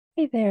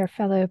Hey there,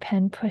 fellow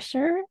pen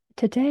pusher.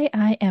 Today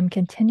I am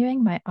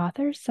continuing my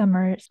author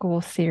summer school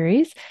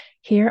series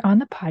here on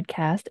the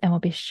podcast, and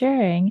we'll be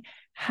sharing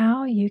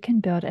how you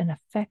can build an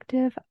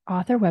effective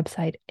author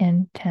website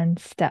in 10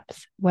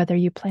 steps, whether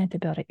you plan to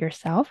build it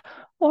yourself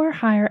or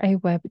hire a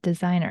web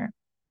designer.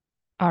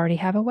 Already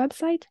have a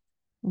website?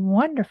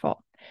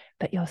 Wonderful.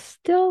 But you'll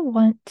still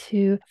want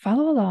to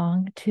follow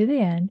along to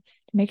the end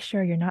to make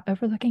sure you're not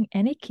overlooking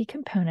any key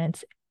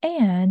components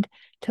and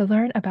to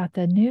learn about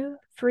the new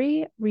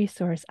free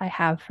resource I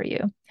have for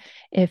you.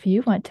 If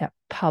you want to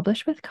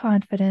publish with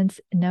confidence,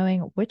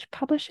 knowing which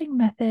publishing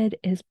method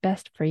is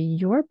best for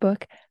your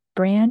book,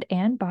 brand,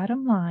 and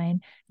bottom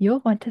line, you'll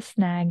want to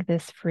snag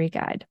this free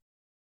guide.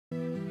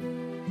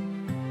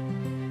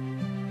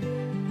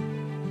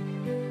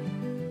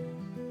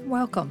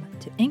 Welcome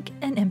to Ink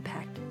and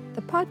Impact,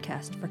 the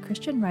podcast for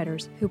Christian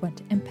writers who want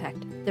to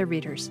impact their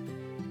readers.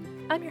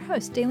 I'm your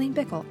host, Daleen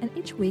Bickle, and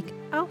each week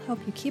I'll help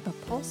you keep a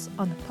pulse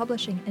on the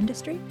publishing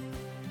industry,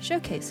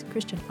 showcase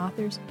Christian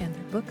authors and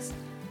their books,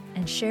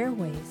 and share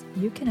ways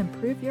you can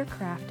improve your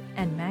craft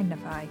and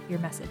magnify your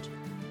message.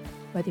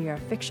 Whether you're a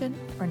fiction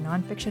or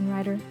nonfiction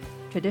writer,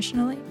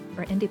 traditionally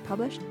or indie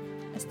published,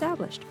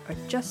 established, or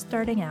just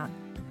starting out,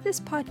 this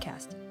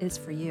podcast is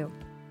for you.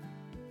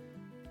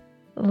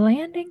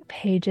 Landing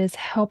pages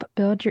help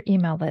build your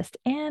email list,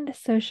 and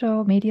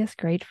social media is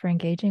great for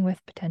engaging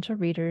with potential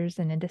readers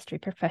and industry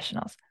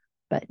professionals,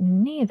 but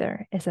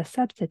neither is a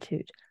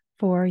substitute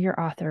for your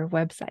author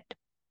website.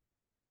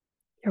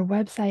 Your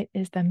website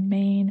is the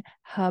main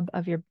hub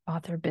of your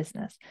author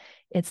business.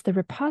 It's the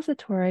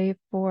repository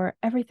for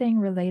everything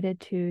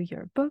related to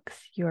your books,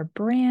 your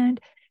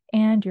brand,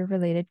 and your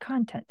related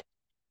content.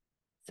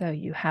 So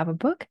you have a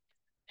book,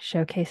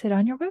 showcase it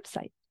on your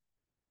website.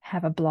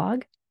 Have a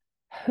blog,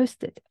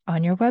 host it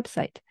on your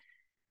website.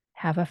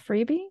 Have a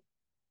freebie,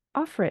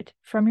 offer it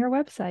from your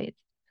website.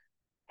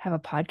 Have a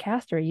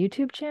podcast or a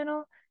YouTube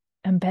channel,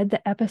 embed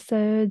the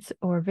episodes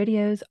or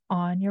videos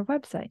on your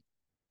website.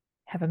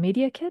 Have a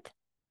media kit,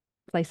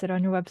 place it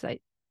on your website.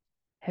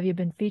 Have you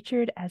been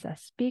featured as a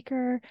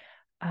speaker,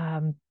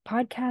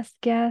 podcast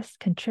guest,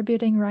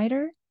 contributing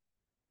writer?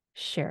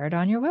 Share it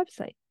on your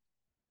website.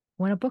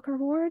 Win a book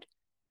award?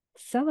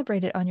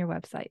 Celebrate it on your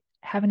website.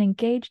 Have an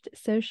engaged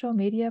social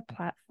media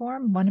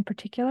platform, one in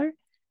particular,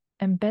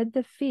 embed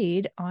the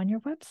feed on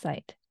your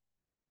website.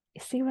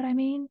 You see what I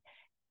mean?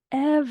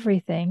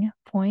 Everything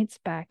points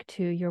back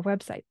to your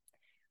website.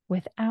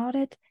 Without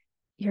it,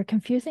 you're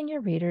confusing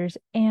your readers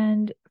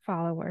and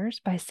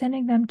followers by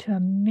sending them to a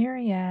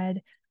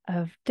myriad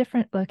of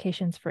different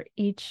locations for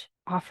each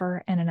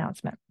offer and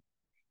announcement.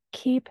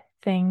 Keep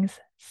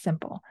things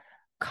simple.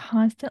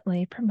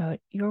 Constantly promote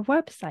your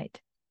website.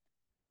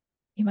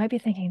 You might be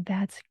thinking,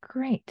 that's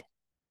great,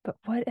 but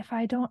what if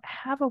I don't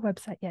have a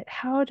website yet?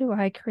 How do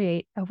I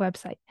create a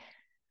website?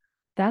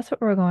 That's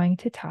what we're going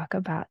to talk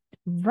about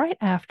right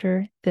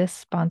after this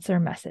sponsor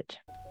message.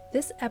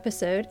 This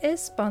episode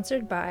is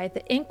sponsored by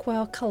the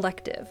Inkwell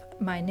Collective,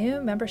 my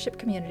new membership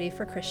community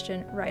for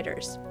Christian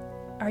writers.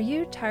 Are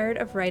you tired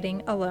of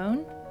writing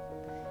alone?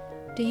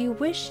 Do you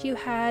wish you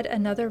had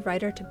another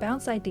writer to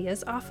bounce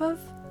ideas off of?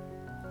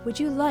 Would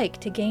you like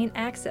to gain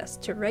access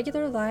to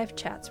regular live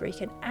chats where you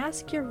can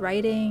ask your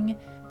writing,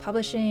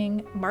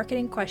 publishing,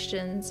 marketing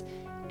questions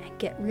and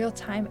get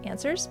real-time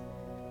answers?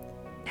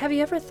 Have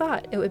you ever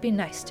thought it would be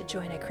nice to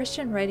join a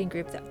Christian writing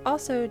group that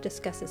also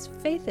discusses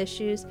faith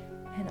issues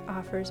and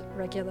offers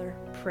regular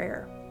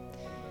prayer?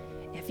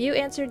 If you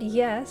answered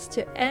yes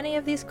to any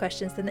of these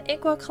questions, then the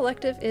Inkwell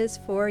Collective is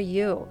for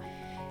you.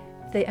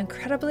 The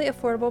incredibly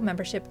affordable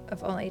membership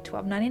of only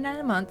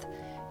 $12.99 a month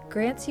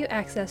grants you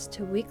access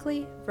to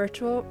weekly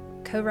virtual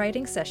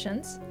co-writing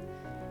sessions,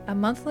 a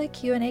monthly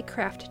Q&A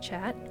craft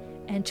chat,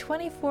 and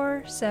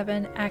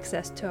 24/7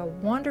 access to a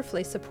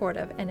wonderfully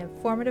supportive and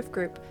informative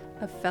group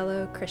of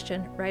fellow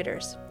Christian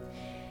writers.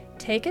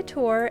 Take a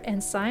tour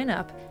and sign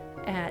up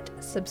at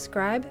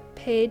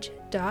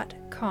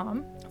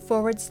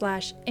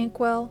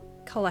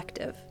subscribepage.com/Inkwell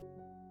Collective.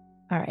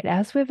 All right,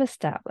 as we've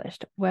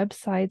established,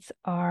 websites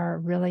are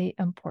really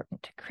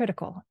important,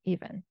 critical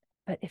even.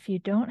 But if you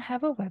don't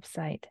have a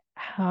website,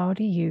 how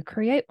do you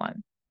create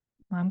one?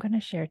 Well, I'm going to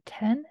share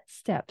 10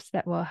 steps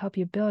that will help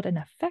you build an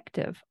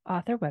effective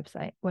author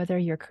website, whether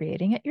you're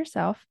creating it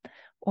yourself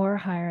or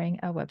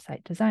hiring a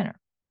website designer.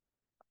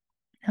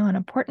 Now, an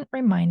important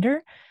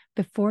reminder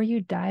before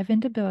you dive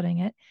into building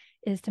it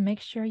is to make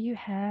sure you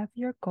have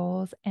your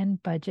goals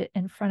and budget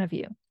in front of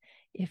you.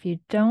 If you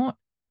don't,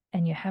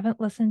 and you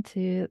haven't listened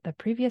to the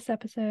previous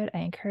episode, I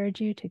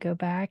encourage you to go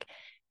back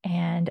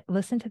and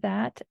listen to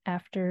that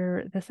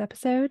after this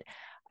episode.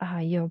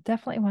 You'll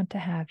definitely want to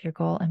have your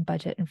goal and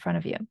budget in front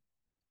of you.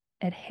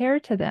 Adhere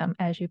to them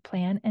as you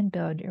plan and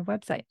build your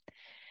website.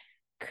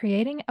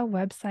 Creating a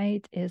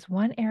website is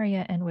one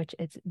area in which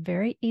it's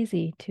very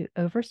easy to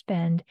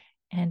overspend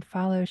and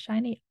follow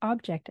shiny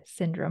object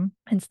syndrome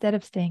instead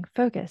of staying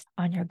focused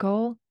on your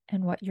goal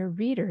and what your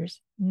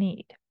readers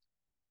need.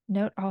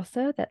 Note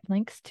also that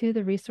links to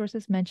the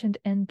resources mentioned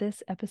in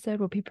this episode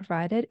will be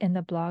provided in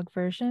the blog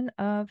version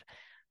of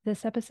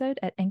this episode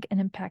at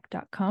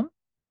inkandimpact.com.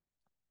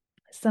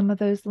 Some of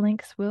those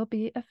links will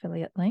be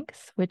affiliate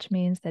links, which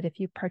means that if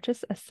you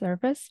purchase a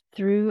service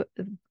through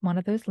one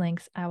of those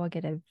links, I will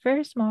get a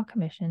very small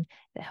commission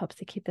that helps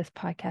to keep this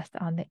podcast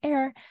on the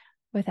air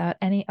without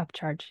any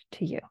upcharge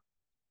to you.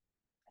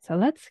 So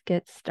let's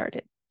get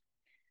started.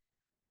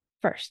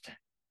 First,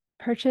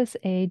 purchase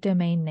a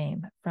domain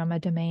name from a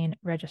domain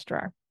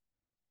registrar.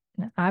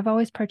 Now, I've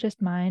always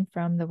purchased mine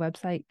from the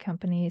website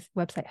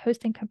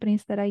hosting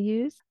companies that I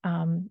use,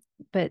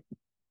 but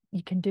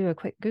you can do a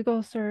quick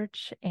Google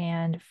search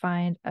and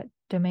find a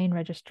domain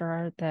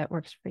registrar that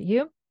works for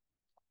you.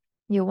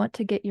 You'll want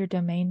to get your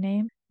domain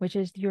name, which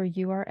is your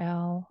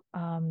URL,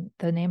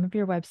 the name of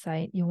your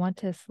website. You want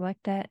to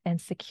select that and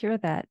secure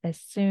that as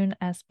soon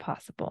as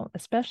possible,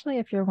 especially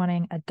if you're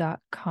wanting a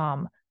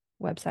 .com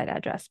website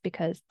address,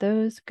 because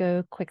those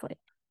go quickly.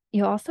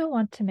 You'll also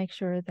want to make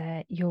sure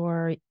that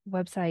your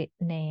website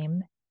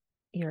name,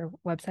 your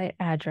website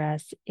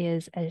address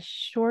is as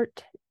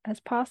short as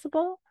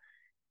possible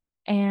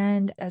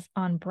and as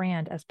on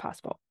brand as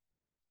possible.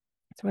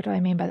 So what do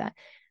I mean by that?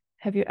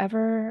 Have you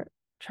ever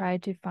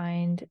tried to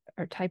find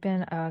or type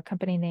in a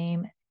company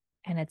name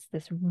and it's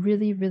this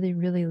really, really,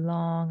 really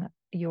long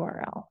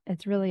URL?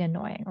 It's really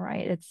annoying,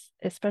 right? It's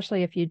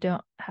especially if you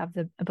don't have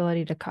the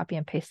ability to copy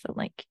and paste the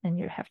link and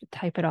you have to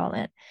type it all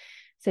in.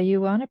 So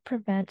you want to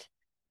prevent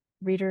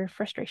reader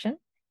frustration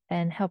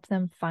and help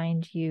them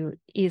find you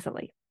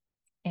easily.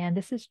 And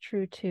this is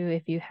true too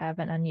if you have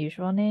an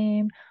unusual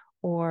name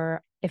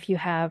or if you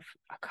have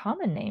a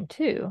common name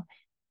too.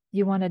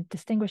 You want to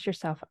distinguish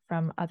yourself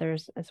from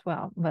others as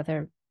well,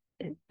 whether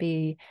it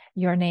be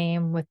your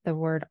name with the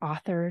word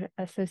authored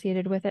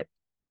associated with it.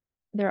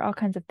 There are all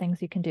kinds of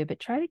things you can do, but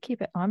try to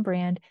keep it on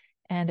brand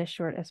and as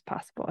short as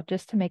possible,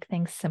 just to make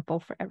things simple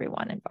for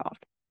everyone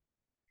involved.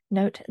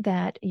 Note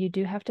that you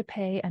do have to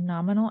pay a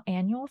nominal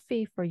annual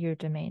fee for your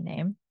domain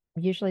name.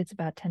 Usually it's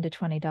about $10 to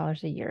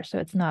 $20 a year, so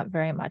it's not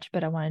very much,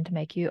 but I wanted to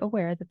make you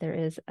aware that there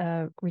is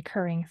a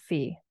recurring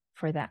fee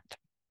for that.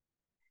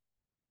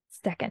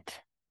 Second,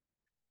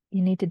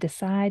 you need to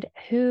decide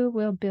who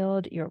will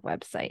build your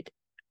website.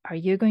 Are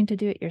you going to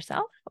do it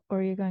yourself, or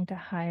are you going to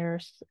hire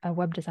a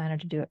web designer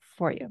to do it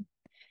for you?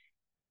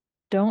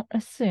 Don't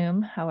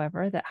assume,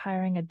 however, that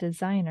hiring a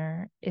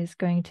designer is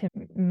going to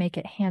make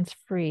it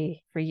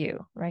hands-free for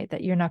you, right?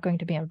 That you're not going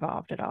to be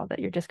involved at all, that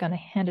you're just going to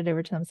hand it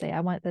over to them, say,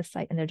 I want this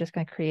site, and they're just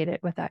going to create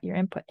it without your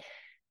input.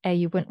 A,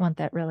 you wouldn't want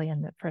that really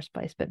in the first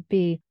place, but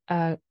B,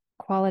 a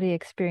quality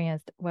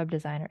experienced web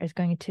designer is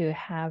going to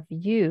have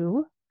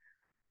you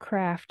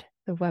craft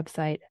the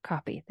website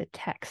copy, the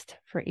text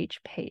for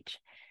each page.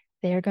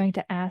 They are going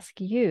to ask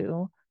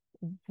you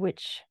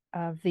which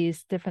of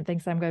these different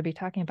things I'm going to be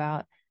talking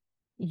about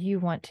you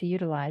want to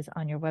utilize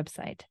on your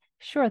website.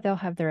 Sure, they'll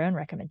have their own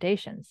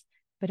recommendations,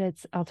 but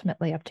it's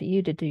ultimately up to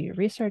you to do your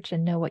research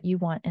and know what you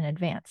want in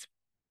advance.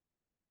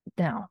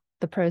 Now,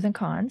 the pros and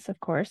cons, of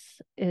course,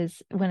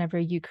 is whenever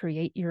you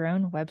create your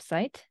own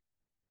website,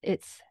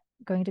 it's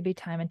going to be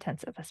time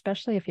intensive,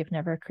 especially if you've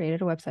never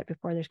created a website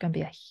before. There's going to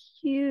be a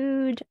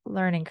huge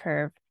learning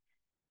curve.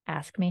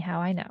 Ask me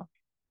how I know.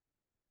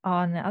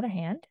 On the other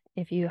hand,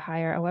 if you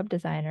hire a web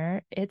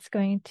designer, it's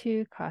going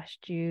to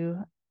cost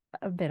you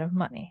a bit of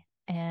money,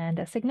 and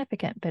a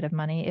significant bit of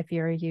money if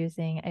you're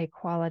using a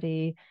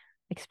quality,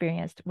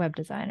 experienced web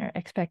designer.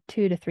 Expect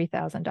 $2,000 to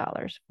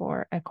 $3,000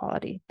 for a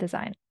quality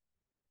design.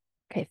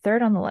 Okay,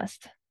 third on the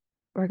list,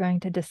 we're going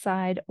to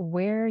decide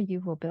where you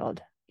will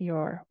build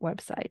your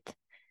website.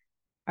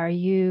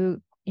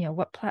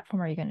 What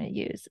platform are you going to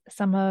use?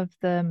 Some of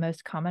the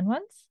most common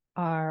ones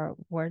are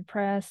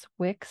WordPress,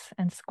 Wix,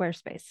 and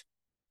Squarespace.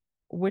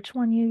 Which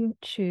one you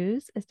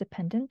choose is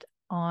dependent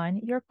on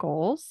your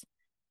goals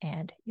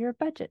and your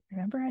budget.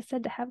 Remember I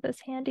said to have those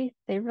handy?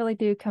 They really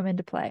do come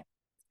into play.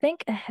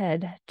 Think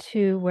ahead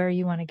to where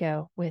you want to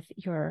go with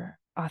your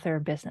author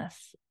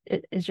business.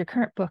 Is your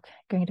current book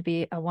going to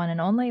be a one and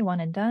only,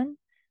 one and done?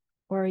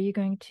 Or are you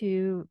going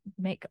to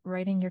make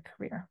writing your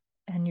career?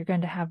 And you're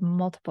going to have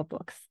multiple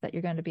books that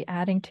you're going to be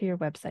adding to your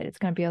website. It's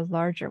going to be a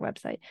larger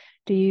website.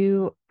 Are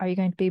you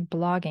going to be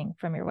blogging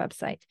from your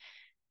website?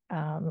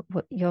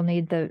 You'll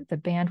need the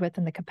bandwidth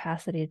and the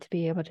capacity to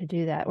be able to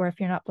do that. Or if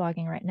you're not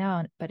blogging right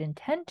now, but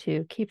intend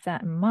to, keep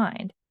that in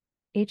mind.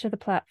 Each of the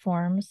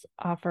platforms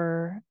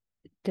offer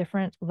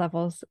different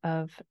levels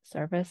of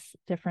service,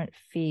 different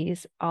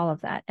fees, all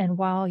of that. And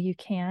while you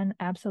can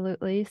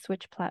absolutely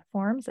switch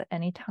platforms at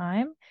any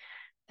time,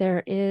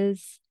 there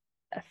is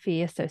a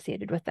fee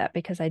associated with that,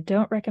 because I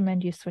don't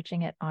recommend you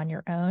switching it on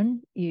your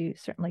own. You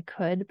certainly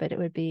could, but it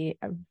would be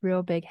a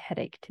real big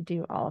headache to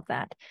do all of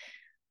that.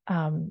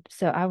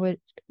 So I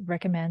would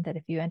recommend that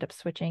if you end up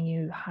switching,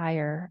 you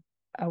hire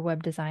a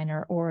web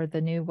designer or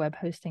the new web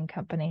hosting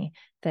company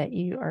that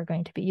you are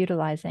going to be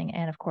utilizing.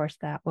 And of course,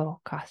 that will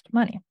cost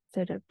money.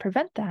 So to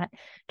prevent that,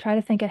 try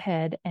to think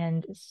ahead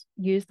and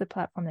use the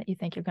platform that you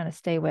think you're going to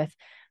stay with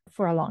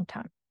for a long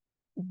time.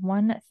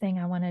 One thing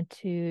I wanted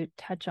to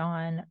touch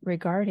on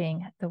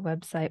regarding the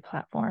website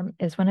platform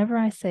is whenever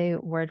I say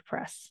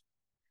WordPress,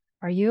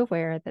 Are you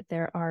aware that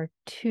there are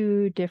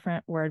two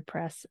different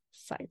WordPress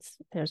sites?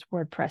 There's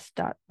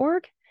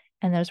WordPress.org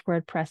and there's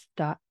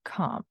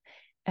WordPress.com.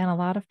 And a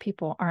lot of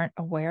people aren't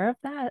aware of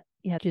that.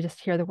 You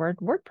just hear the word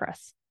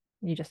WordPress.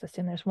 You just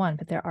assume there's one,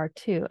 but there are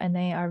two, and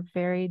they are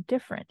very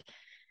different.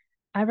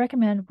 I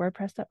recommend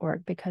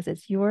WordPress.org because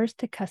it's yours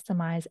to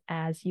customize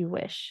as you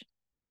wish,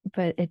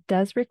 but it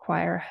does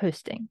require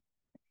hosting.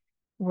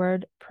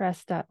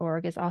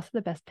 WordPress.org is also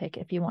the best pick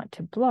if you want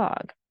to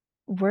blog.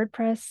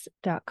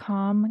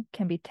 WordPress.com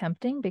can be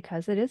tempting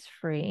because it is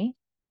free,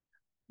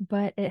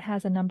 but it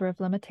has a number of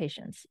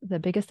limitations, the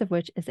biggest of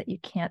which is that you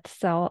can't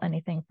sell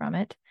anything from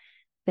it.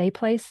 They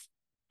place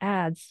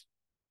ads,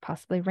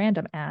 possibly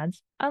random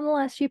ads,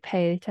 unless you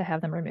pay to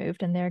have them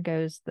removed, and there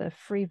goes the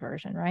free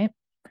version, right?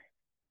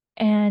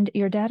 And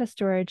your data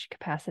storage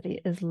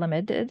capacity is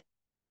limited.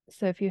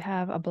 So if you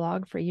have a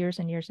blog for years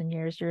and years and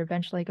years, you're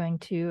eventually going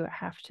to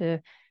have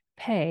to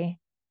pay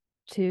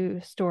to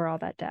store all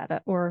that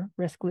data or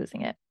risk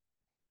losing it.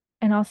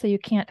 And also, you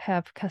can't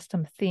have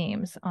custom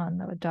themes on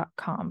the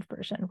 .com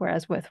version,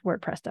 whereas with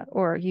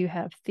WordPress.org, you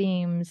have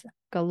themes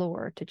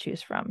galore to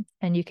choose from,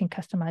 and you can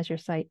customize your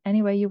site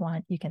any way you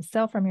want. You can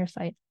sell from your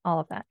site,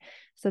 all of that.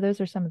 So those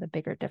are some of the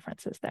bigger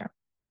differences there.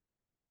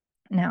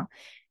 Now,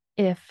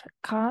 if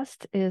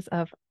cost is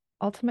of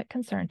ultimate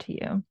concern to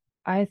you,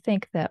 I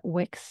think that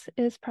Wix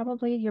is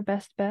probably your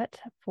best bet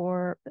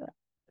for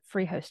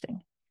free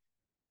hosting.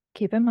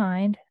 Keep in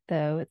mind,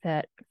 though,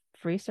 that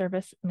free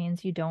service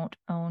means you don't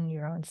own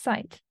your own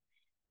site.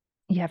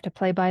 You have to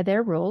play by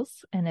their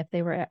rules, and if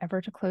they were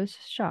ever to close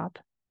shop,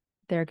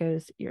 there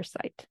goes your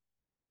site.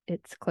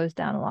 It's closed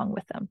down along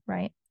with them,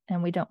 right?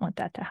 And we don't want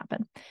that to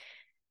happen.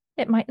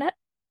 It might not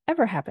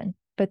ever happen,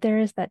 but there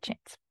is that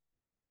chance.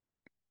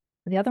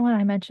 The other one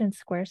I mentioned,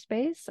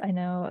 Squarespace. I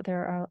know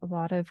there are a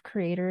lot of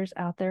creators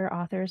out there,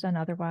 authors and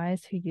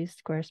otherwise, who use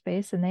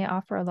Squarespace, and they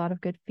offer a lot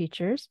of good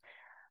features.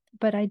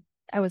 But I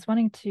was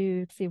wanting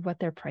to see what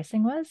their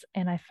pricing was,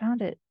 and I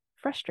found it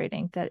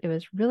frustrating that it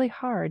was really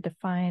hard to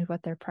find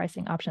what their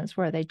pricing options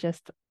were. They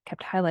just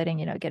kept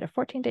highlighting, get a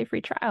 14-day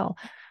free trial,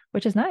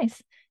 which is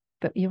nice,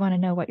 but you want to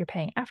know what you're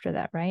paying after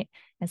that, right?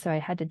 And so I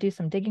had to do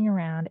some digging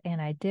around, and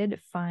I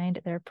did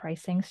find their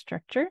pricing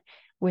structure,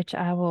 which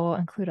I will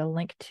include a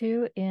link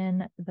to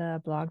in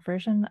the blog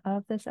version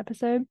of this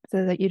episode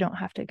so that you don't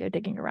have to go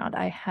digging around.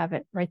 I have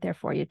it right there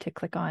for you to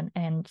click on,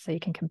 and so you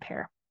can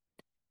compare.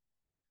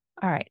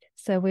 All right,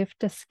 so we've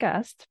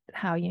discussed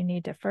how you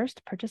need to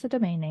first purchase a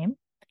domain name,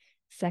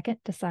 second,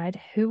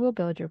 decide who will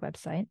build your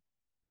website,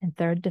 and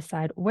third,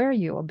 decide where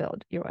you will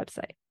build your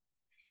website.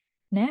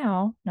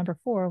 Now, number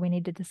 4, we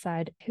need to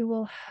decide who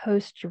will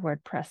host your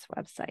WordPress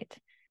website.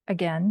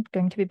 Again,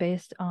 going to be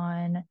based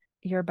on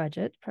your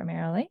budget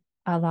primarily.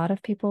 A lot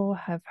of people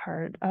have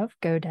heard of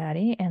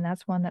GoDaddy, and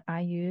that's one that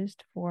I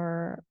used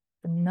for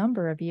a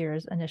number of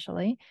years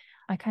initially.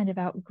 I kind of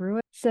outgrew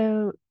it,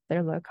 so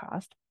they're low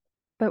cost.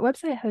 But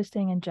website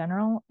hosting in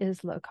general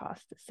is low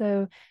cost.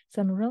 So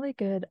some really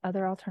good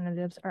other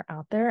alternatives are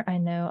out there. I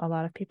know a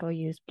lot of people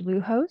use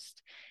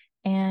Bluehost,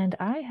 and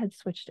I had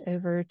switched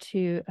over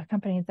to a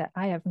company that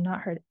I have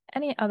not heard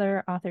any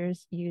other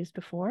authors use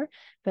before,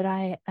 but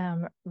I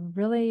am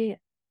really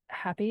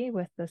happy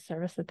with the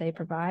service that they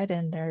provide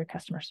and their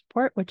customer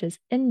support, which is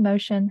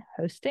InMotion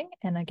Hosting.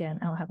 And again,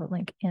 I'll have a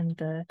link in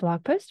the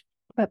blog post,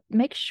 but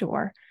make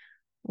sure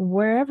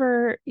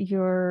wherever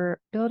you're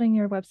building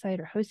your website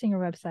or hosting your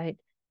website,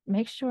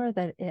 make sure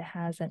that it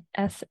has an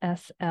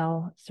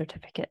SSL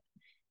certificate.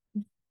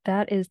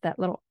 That is that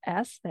little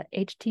S, that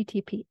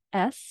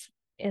HTTPS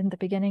in the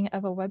beginning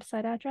of a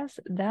website address.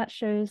 That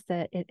shows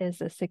that it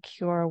is a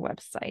secure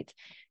website.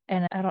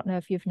 And I don't know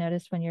if you've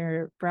noticed when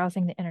you're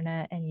browsing the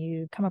internet and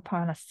you come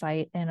upon a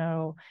site and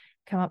it'll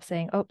come up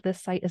saying, oh,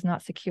 this site is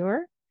not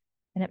secure.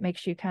 And it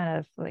makes you kind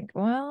of think,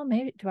 well,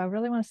 maybe, do I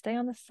really want to stay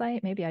on this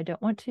site? Maybe I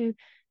don't want to.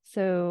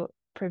 So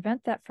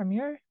prevent that from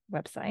your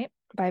website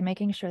by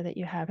making sure that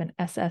you have an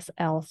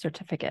SSL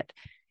certificate.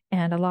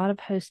 And a lot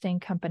of hosting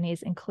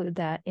companies include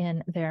that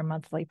in their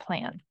monthly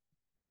plan.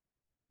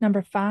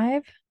 Number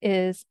 5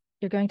 is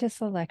you're going to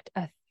select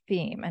a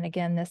theme. And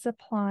again, this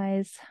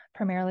applies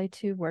primarily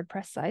to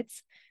WordPress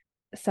sites,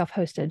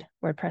 self-hosted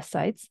WordPress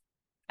sites.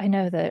 I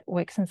know that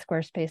Wix and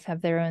Squarespace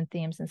have their own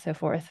themes and so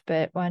forth,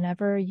 but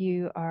whenever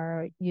you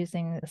are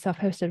using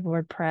self-hosted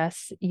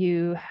WordPress,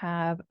 you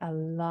have a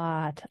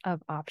lot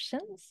of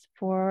options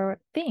for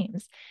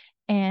themes.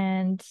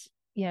 And,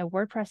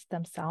 WordPress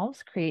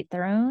themselves create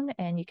their own,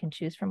 and you can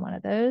choose from one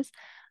of those.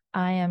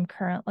 I am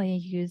currently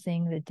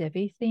using the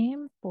Divi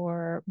theme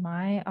for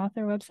my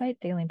author website,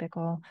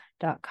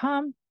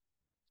 dailybickle.com.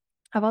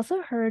 I've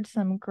also heard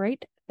some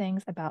great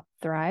things about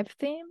Thrive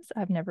themes.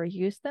 I've never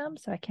used them,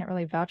 so I can't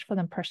really vouch for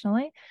them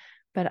personally,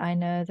 but I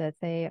know that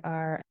they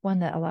are one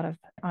that a lot of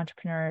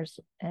entrepreneurs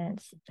and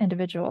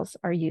individuals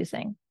are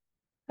using.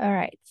 All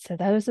right, so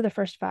those are the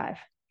first 5.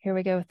 Here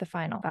we go with the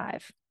final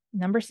 5.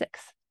 Number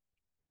 6,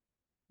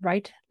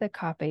 write the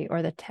copy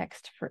or the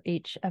text for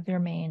each of your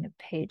main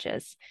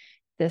pages.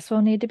 This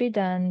will need to be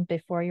done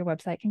before your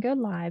website can go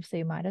live, so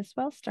you might as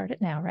well start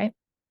it now, right?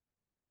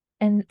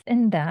 And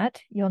in that,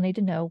 you'll need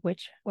to know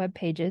which web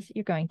pages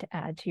you're going to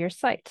add to your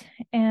site.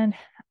 And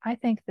I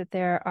think that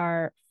there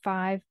are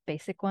 5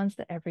 basic ones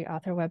that every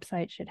author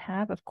website should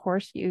have. Of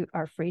course, you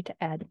are free to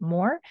add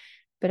more,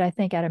 but I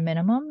think at a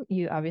minimum,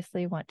 you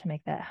obviously want to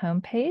make that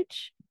home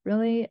page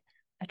really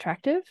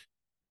attractive.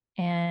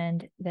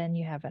 And then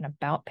you have an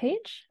about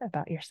page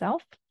about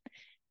yourself.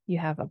 You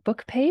have a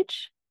book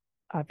page,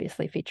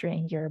 obviously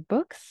featuring your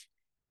books,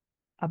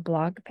 a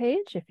blog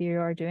page if you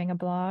are doing a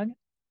blog,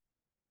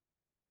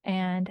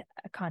 and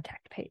a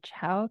contact page.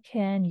 How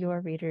can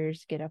your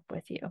readers get up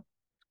with you?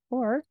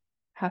 Or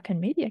how can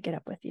media get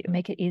up with you?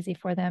 Make it easy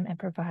for them and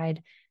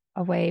provide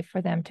a way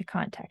for them to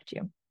contact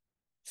you.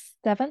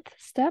 7th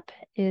step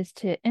is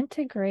to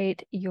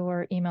integrate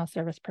your email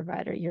service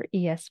provider, your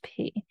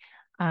ESP.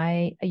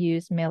 I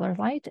use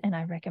MailerLite and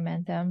I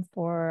recommend them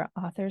for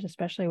authors,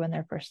 especially when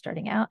they're first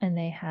starting out and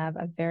they have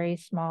a very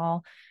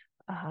small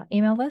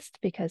email list,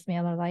 because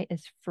MailerLite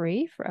is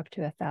free for up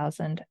to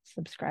 1,000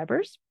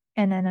 subscribers.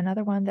 And then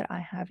another one that I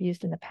have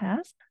used in the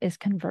past is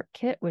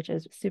ConvertKit, which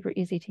is super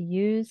easy to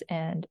use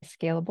and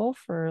scalable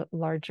for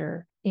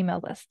larger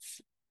email lists.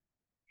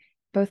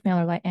 Both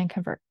MailerLite and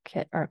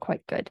ConvertKit are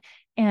quite good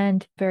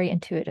and very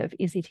intuitive,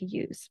 easy to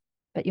use.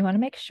 But you want to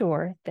make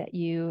sure that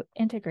you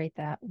integrate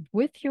that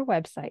with your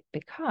website,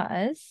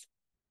 because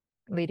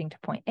leading to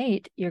point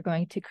 8, you're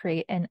going to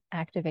create and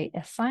activate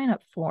a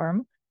sign-up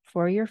form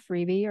for your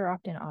freebie or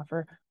opt-in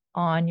offer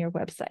on your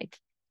website.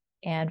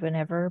 And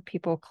whenever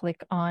people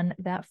click on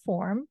that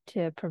form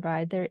to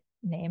provide their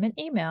name and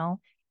email,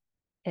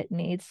 it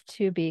needs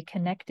to be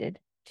connected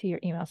to your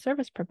email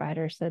service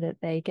provider so that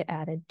they get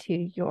added to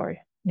your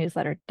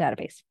newsletter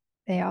database.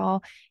 They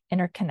all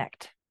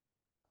interconnect.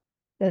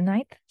 The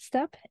 9th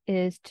step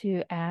is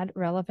to add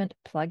relevant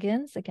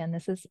plugins. Again,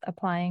 this is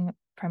applying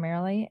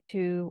primarily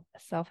to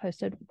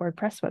self-hosted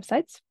WordPress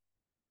websites.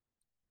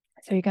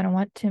 So you're going to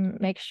want to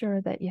make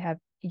sure that you have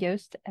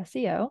Yoast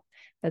SEO,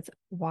 that's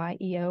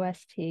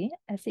YEOST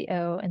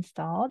SEO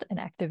installed and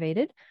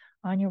activated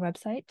on your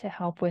website to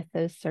help with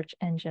the search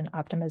engine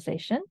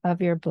optimization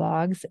of your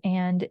blogs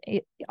and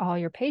all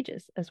your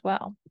pages as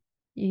well.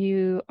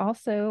 You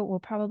also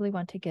will probably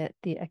want to get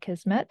the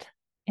Akismet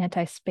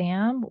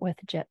anti-spam with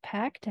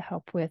Jetpack to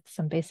help with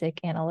some basic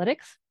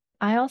analytics.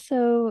 I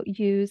also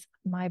use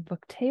my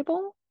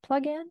Booktable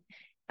plugin.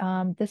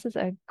 This is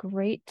a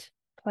great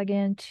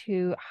plugin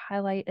to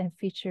highlight and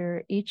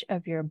feature each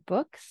of your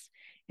books.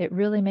 It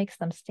really makes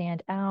them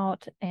stand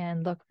out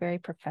and look very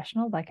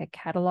professional, like a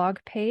catalog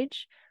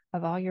page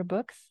of all your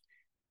books.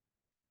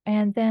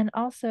 And then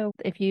also,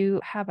 if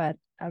you have a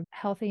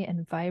healthy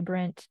and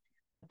vibrant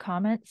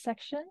comment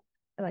section,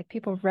 like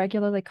people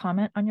regularly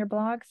comment on your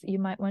blogs, you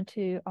might want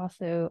to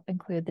also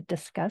include the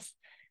Discuss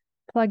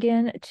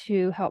plugin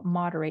to help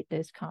moderate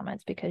those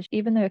comments, because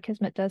even though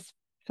Akismet does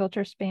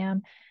filter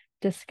spam,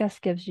 Discuss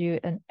gives you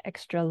an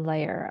extra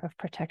layer of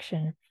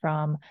protection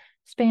from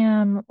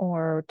spam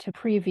or to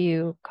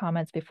preview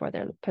comments before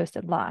they're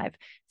posted live.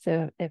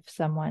 So if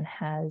someone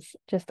has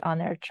just on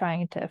there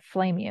trying to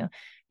flame you,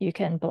 you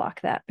can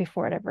block that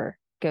before it ever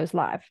goes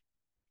live.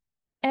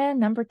 And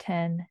number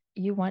 10,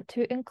 you want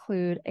to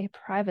include a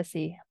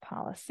privacy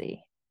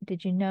policy.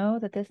 Did you know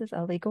that this is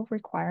a legal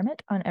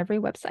requirement on every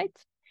website?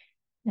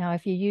 Now,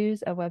 if you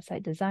use a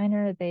website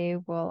designer, they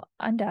will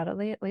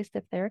undoubtedly, at least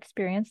if they're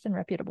experienced and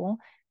reputable,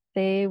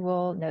 they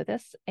will know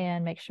this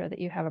and make sure that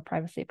you have a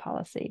privacy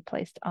policy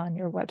placed on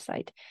your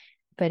website.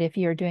 But if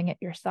you're doing it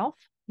yourself,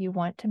 you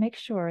want to make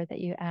sure that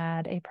you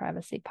add a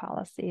privacy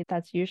policy.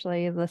 That's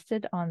usually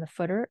listed on the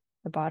footer,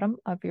 the bottom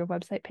of your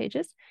website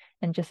pages,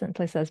 and just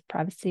simply says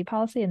privacy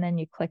policy. And then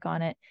you click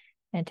on it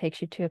and it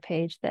takes you to a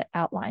page that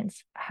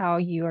outlines how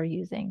you are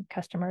using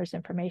customers'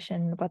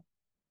 information, what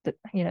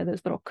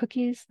those little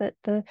cookies that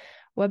the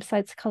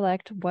websites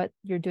collect, what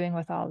you're doing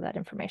with all of that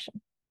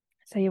information.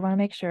 So you want to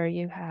make sure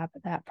you have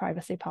that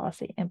privacy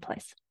policy in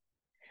place.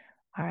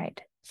 All right,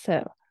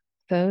 so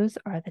those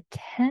are the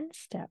 10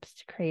 steps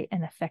to create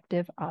an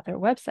effective author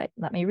website.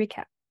 Let me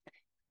recap.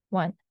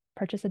 1,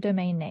 purchase a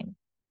domain name.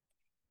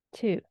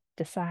 2,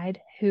 decide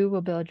who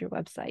will build your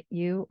website,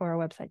 you or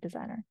a website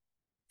designer.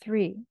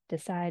 3,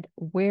 decide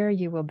where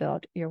you will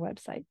build your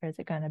website. Is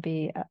it going to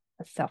be a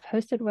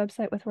self-hosted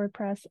website with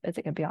WordPress? Is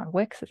it going to be on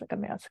Wix? Is it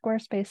going to be on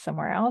Squarespace,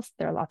 somewhere else?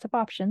 There are lots of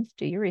options.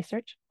 Do your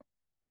research.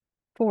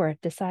 4,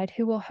 decide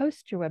who will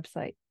host your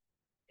website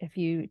if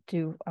you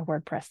do a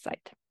WordPress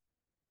site.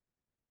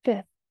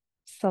 5th,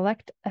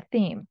 select a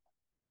theme.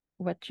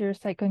 What's your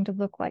site going to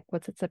look like?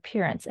 What's its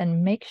appearance?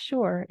 And make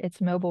sure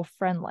it's mobile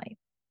friendly.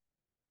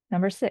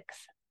 Number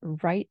 6,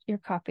 write your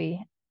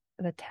copy,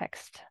 the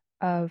text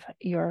of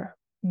your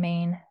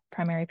main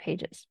primary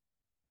pages.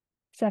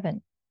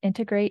 7,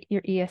 integrate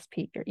your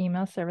ESP, your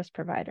email service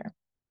provider.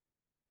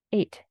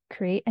 8,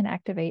 create and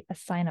activate a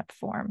sign-up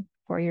form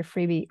for your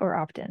freebie or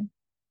opt-in.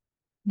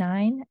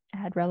 9,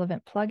 add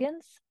relevant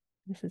plugins.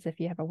 This is if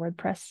you have a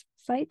WordPress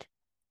site.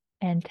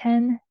 And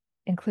 10,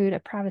 include a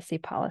privacy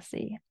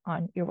policy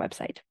on your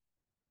website.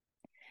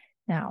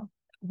 Now,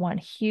 one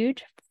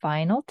huge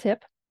final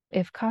tip: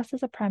 if cost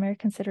is a primary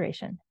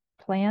consideration,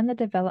 Plan the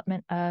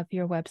development of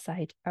your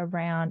website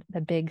around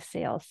the big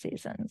sales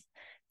seasons.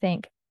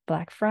 Think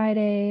Black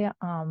Friday,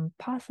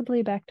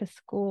 possibly back to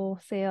school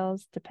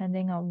sales,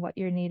 depending on what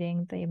you're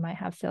needing. They might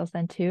have sales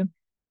then too.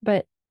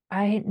 But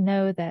I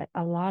know that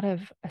a lot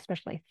of,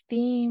 especially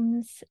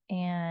themes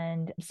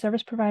and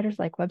service providers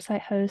like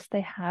website hosts,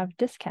 they have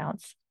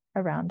discounts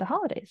around the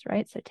holidays,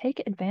 right? So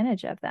take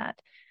advantage of that.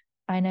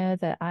 I know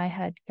that I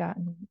had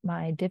gotten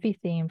my Divi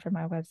theme for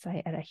my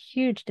website at a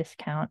huge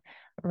discount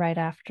right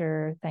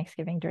after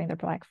Thanksgiving during the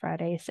Black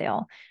Friday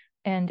sale.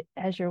 And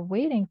as you're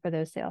waiting for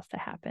those sales to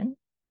happen,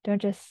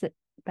 don't just sit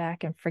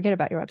back and forget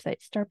about your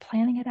website. Start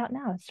planning it out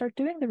now. Start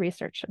doing the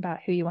research about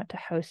who you want to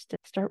host.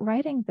 Start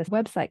writing this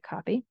website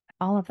copy,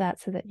 all of that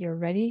so that you're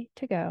ready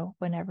to go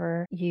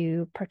whenever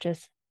you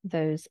purchase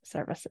those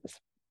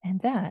services. And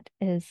that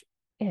is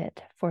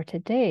it for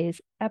today's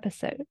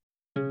episode.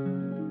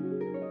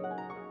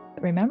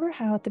 Remember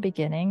how at the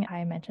beginning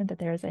I mentioned that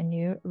there's a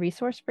new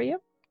resource for you?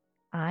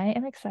 I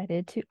am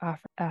excited to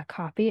offer a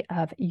copy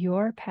of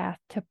Your Path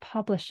to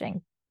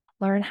Publishing.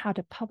 Learn how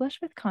to publish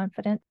with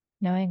confidence,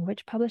 knowing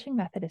which publishing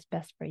method is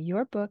best for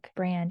your book,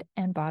 brand,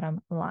 and bottom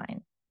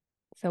line.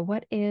 So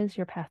what is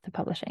Your Path to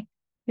Publishing?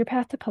 Your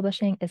Path to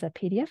Publishing is a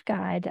PDF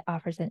guide that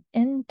offers an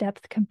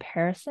in-depth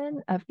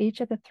comparison of each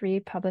of the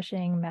 3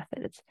 publishing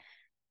methods: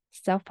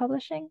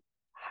 self-publishing,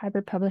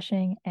 hybrid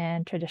publishing,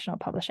 and traditional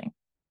publishing.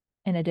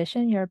 In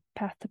addition, Your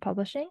Path to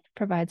Publishing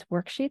provides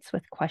worksheets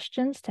with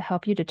questions to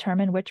help you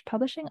determine which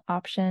publishing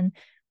option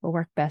will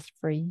work best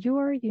for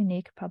your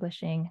unique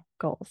publishing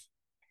goals.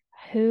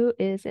 Who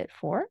is it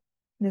for?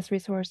 This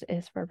resource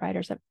is for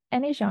writers of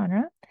any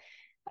genre,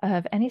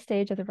 of any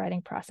stage of the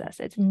writing process.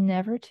 It's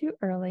never too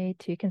early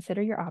to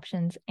consider your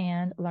options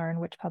and learn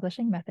which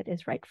publishing method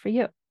is right for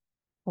you.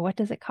 What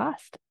does it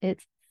cost?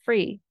 It's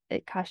free.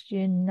 It costs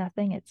you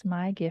nothing. It's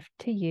my gift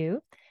to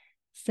you.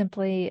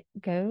 Simply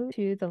go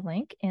to the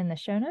link in the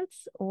show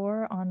notes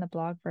or on the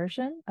blog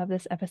version of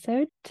this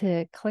episode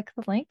to click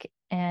the link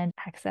and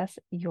access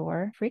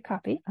your free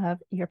copy of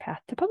Your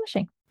Path to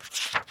Publishing.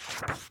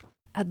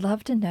 I'd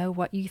love to know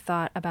what you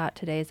thought about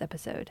today's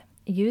episode.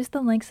 Use the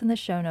links in the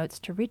show notes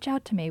to reach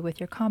out to me with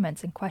your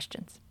comments and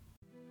questions.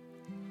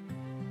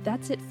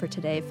 That's it for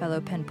today, fellow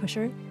pen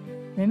pusher.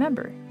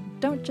 Remember,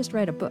 don't just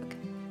write a book,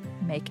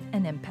 make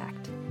an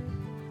impact.